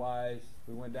Debbie Wise.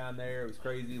 We went down there. It was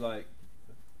crazy. Like,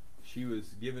 she was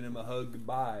giving him a hug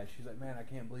goodbye. She's like, "Man, I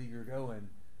can't believe you're going.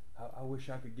 I wish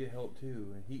I could get help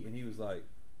too." And he was like,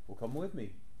 "Well, come with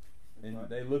me." And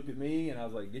they looked at me, and I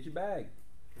was like, "Get your bag."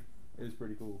 It was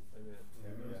pretty cool. Amen.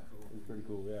 Yeah, it was pretty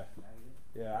cool. Yeah.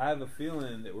 Yeah, I have a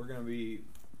feeling that we're going to be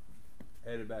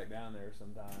headed back down there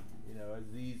sometime. You know, as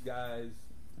these guys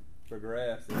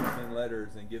progress and send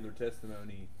letters and give their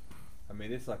testimony, I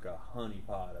mean, it's like a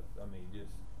honeypot of, I mean,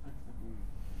 just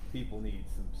people need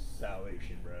some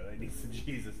salvation, bro. They need some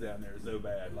Jesus down there so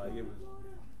bad. Like, it was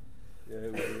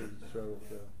a struggle.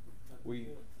 So we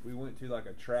went to like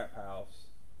a trap house,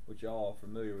 which y'all are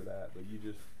familiar with that, but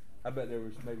I bet there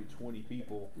was maybe 20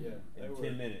 people in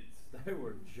 10 minutes. They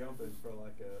were jumping for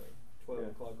like a 12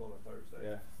 o'clock on a Thursday.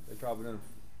 Yeah, they probably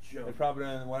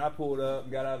done. When I pulled up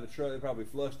and got out of the truck, they probably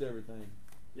flushed everything.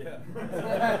 Yeah. So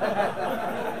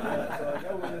I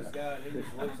go with this guy, and he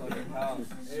just looks like a cop.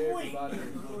 Everybody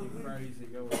was looking crazy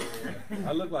going there.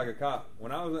 I look like a cop.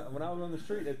 When I was on the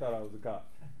street, they thought I was a cop.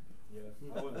 Yeah,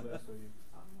 I wouldn't mess with you.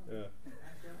 Yeah.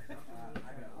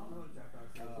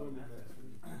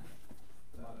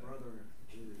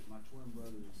 My twin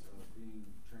brother is being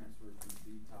transferred from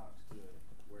detox to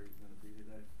where he's going to be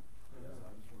today. So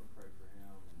I just want to pray for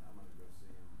him, and I'm going to go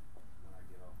see him when I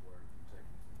get off work and check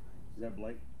him some things. Is that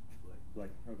Blake?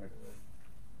 Blake. Okay.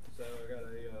 So I got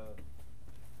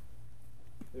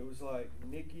it was like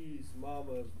Nikki's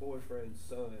mama's boyfriend's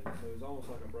son, so he's almost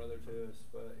like a brother to us,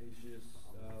 but he's just,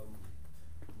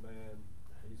 man,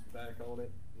 he's back on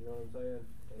it, you know what I'm saying?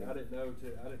 And I didn't know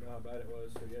how bad it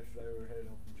was, so yesterday we were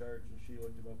heading home from church, and she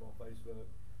looked him up on Facebook,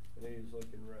 and he was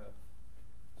looking rough.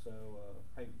 So,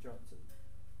 Hank Johnson.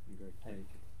 Okay. Hank.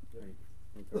 Yep.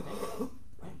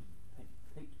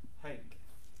 Hank. Hank.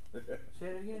 Say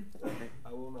it again.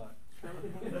 I will not.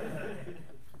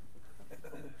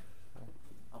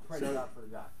 I'll pray God for the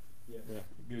guy. Yeah.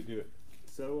 Good, do it.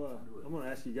 So I'm going to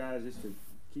ask you guys just to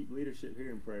keep leadership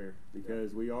here in prayer,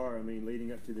 because we are, I mean,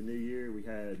 leading up to the new year, we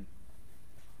had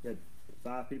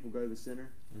 5 people go to the center.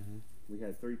 Mm-hmm. We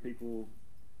had 3 people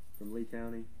from Lee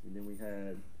County, and then we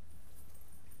had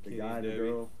the Kenny guy and the Debbie.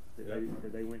 girl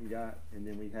that they went and got, and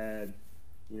then we had,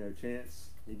 Chance.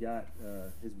 He got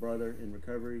his brother in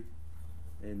recovery,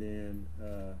 and then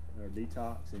or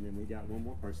detox, and then we got one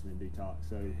more person in detox.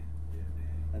 So,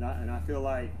 and I feel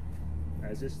like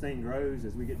as this thing grows,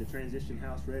 as we get the transition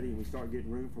house ready and we start getting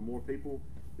room for more people,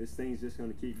 this thing's just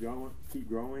going to keep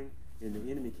growing, and the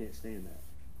enemy can't stand that.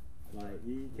 Like,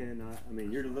 he cannot. I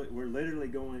mean, we're literally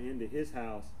going into his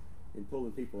house and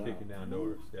pulling people Kicking out. down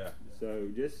doors, yeah. So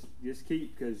just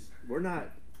keep, because we're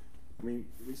not. I mean,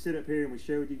 we sit up here and we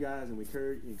share with you guys and we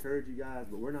encourage you guys,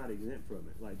 but we're not exempt from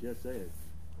it. Like Jeff said,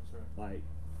 That's right. like,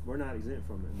 we're not exempt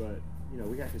from it. But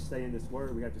we have to stay in this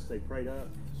word. We have to stay prayed up,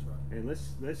 That's right. and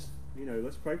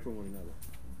let's pray for one another.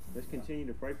 Let's continue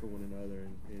to pray for one another,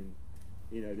 and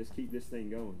just keep this thing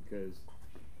going, because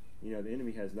the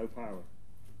enemy has no power.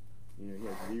 He has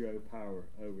 0 power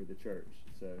over the church.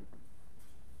 So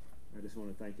I just want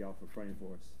to thank y'all for praying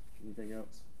for us. Anything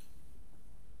else?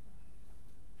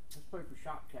 Let's pray for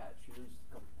Shop Cat. She loses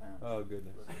a couple pounds. Oh,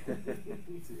 goodness.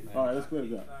 All right, let's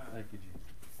close up. Thank you, Jesus.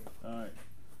 All right.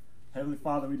 Heavenly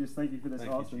Father, we just thank you for this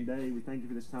Thank you, awesome Jesus. day. We thank you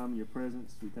for this time in your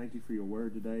presence. We thank you for your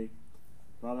word today.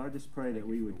 Father, I just pray that Thank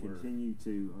we you would for the word. continue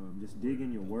to just dig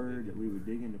in your word, that we would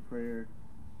dig into prayer,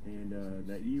 and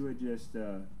that you would just,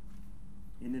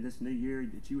 into this new year,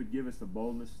 that you would give us a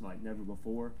boldness like never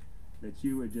before, that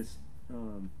you would just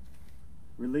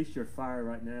release your fire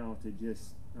right now to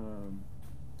just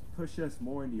push us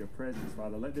more into your presence,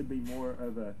 Father. Let there be more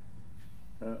of a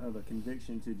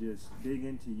conviction to just dig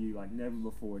into you like never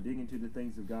before, dig into the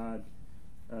things of God.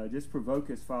 Just provoke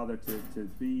us, Father, to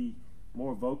be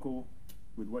more vocal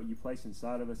with what you place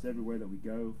inside of us everywhere that we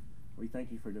go. We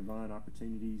thank you for divine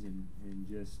opportunities and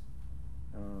just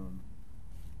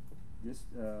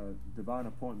divine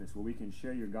appointments where we can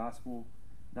share your gospel,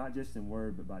 not just in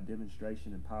word, but by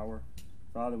demonstration and power.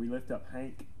 Father, we lift up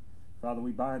Hank. Father,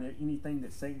 we bind anything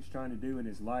that Satan's trying to do in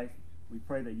his life. We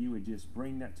pray that you would just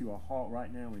bring that to a halt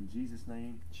right now in Jesus'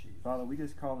 name. Jesus. Father, we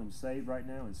just call him saved right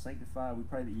now and sanctified. We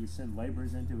pray that you would send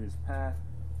laborers into his path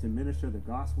to minister the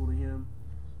gospel to him.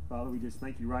 Father, we just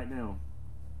thank you right now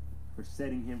for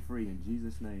setting him free in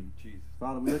Jesus' name. Jesus.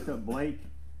 Father, we lift up Blake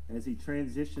as he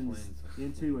transitions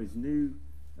into his new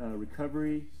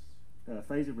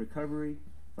phase of recovery.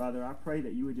 Father, I pray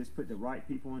that you would just put the right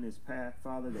people in his path,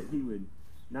 Father, that he would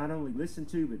not only listen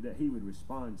to, but that he would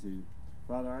respond to.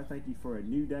 Father, I thank you for a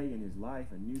new day in his life,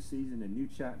 a new season, a new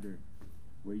chapter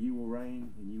where you will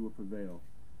reign and you will prevail.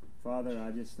 Father,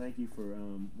 I just thank you for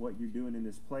what you're doing in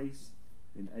this place,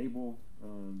 in Able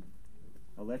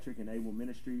Electric and Able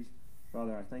Ministries.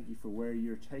 Father, I thank you for where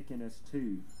you're taking us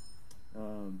to,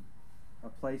 a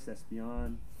place that's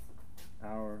beyond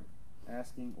our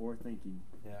asking or thinking.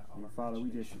 Yeah. And Father, we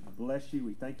just bless you.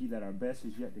 We thank you that our best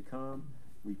is yet to come.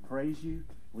 We praise you.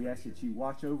 We ask that you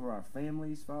watch over our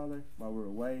families, Father, while we're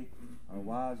away, our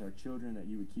wives, our children, that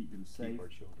you would keep them safe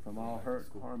from all hurt,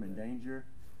 harm, and danger.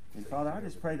 And Father, I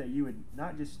just pray that you would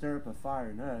not just stir up a fire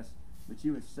in us, but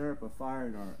you would stir up a fire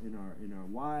in our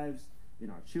wives, in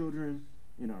our children,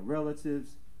 in our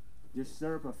relatives. Just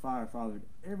stir up a fire, Father,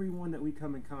 everyone that we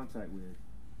come in contact with.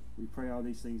 We pray all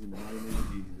these things in the mighty name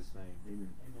of Jesus' name. Amen.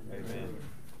 Amen.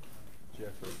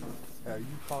 Jeffrey, are you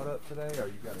caught up today, or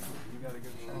you gotta go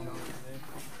show them today?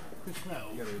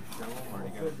 You gotta show them, or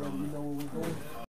you gotta.